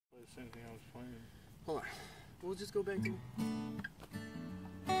Same thing I was playing. Hold on. We'll just go back to...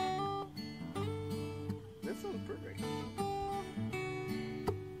 That sounds perfect.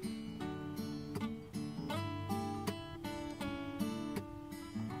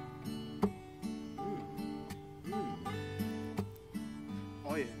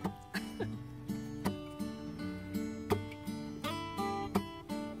 Oh yeah.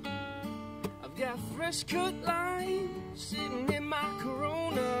 I've got fresh cut lime sitting in my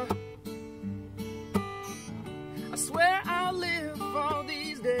Corona. I swear I'll live all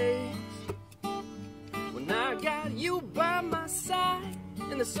these days when I got you by my side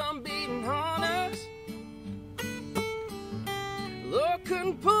and the sun beating on us. Lord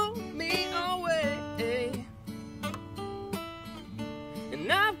couldn't pull me away,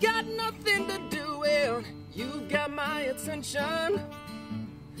 and I've got nothing to do when you've got my attention.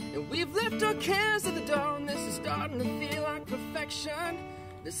 And we've left our cares at the door, and this is starting to feel like perfection.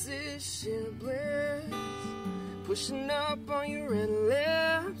 This is sheer bliss, pushing up on your red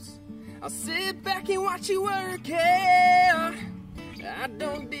lips. I'll sit back and watch you work it. I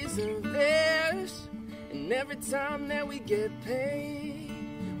don't deserve this. And every time that we get paid,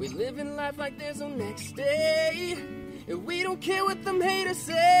 we living life like there's no next day. And we don't care what them haters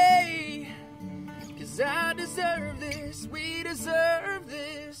say, 'cause I deserve this, we deserve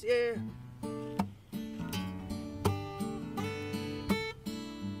this, yeah.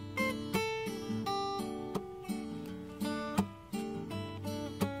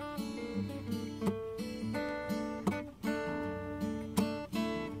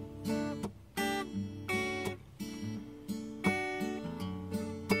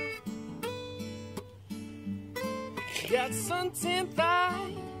 Got suntan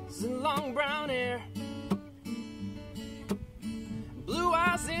thighs and long brown hair, blue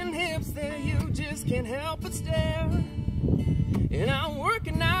eyes and hips that you just can't help but stare. And I'm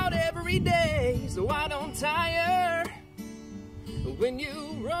working out every day so I don't tire. When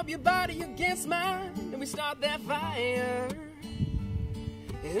you rub your body against mine and we start that fire.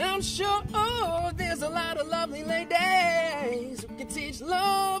 And I'm sure there's a lot of lovely ladies who can teach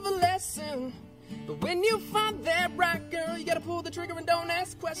love a lesson. But when you find that right girl, you gotta pull the trigger and don't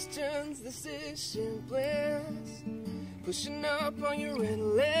ask questions. This is sheer bliss, pushing up on your red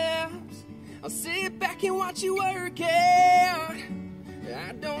lips. I'll sit back and watch you work it.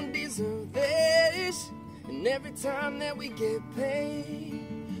 I don't deserve this. And every time that we get paid,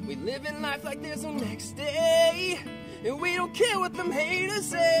 we living life like there's no next day. And we don't care what them haters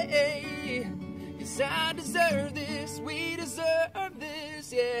say, 'cause I deserve this, we deserve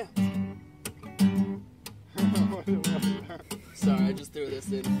this, yeah. Sorry, I just threw this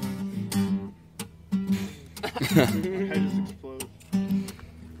in. I just explode.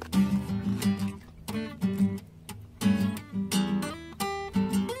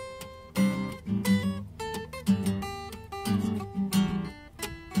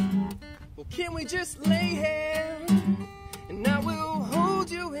 Well, can we just lay here and I will hold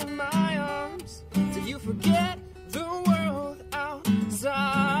you in my arms till you forget the world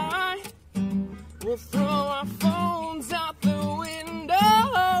outside. We'll throw our phones out the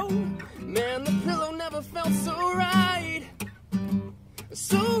window. Man, the pillow never felt so right.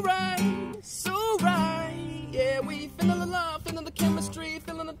 So right, so right. Yeah, we feeling the love, feeling the chemistry,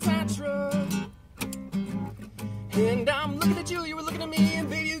 feeling the tantra. And I'm looking at you, you were looking at me, and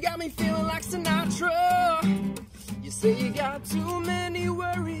baby, you got me feeling like Sinatra. You say you got too many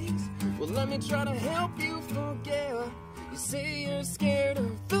worries. Well, let me try to help you forget. You say you're scared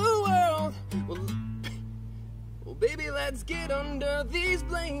of the world. Well, baby, let's get under these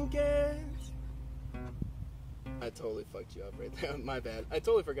blankets. I totally fucked you up right there. My bad. I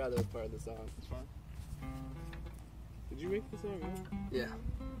totally forgot that was part of the song. It's fine. Did you make this song? Yeah.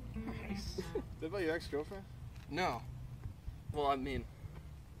 Nice. Is that about your ex-girlfriend? No. Well, I mean,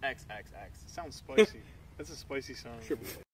 XXX. Sounds spicy. That's a spicy song. Triple.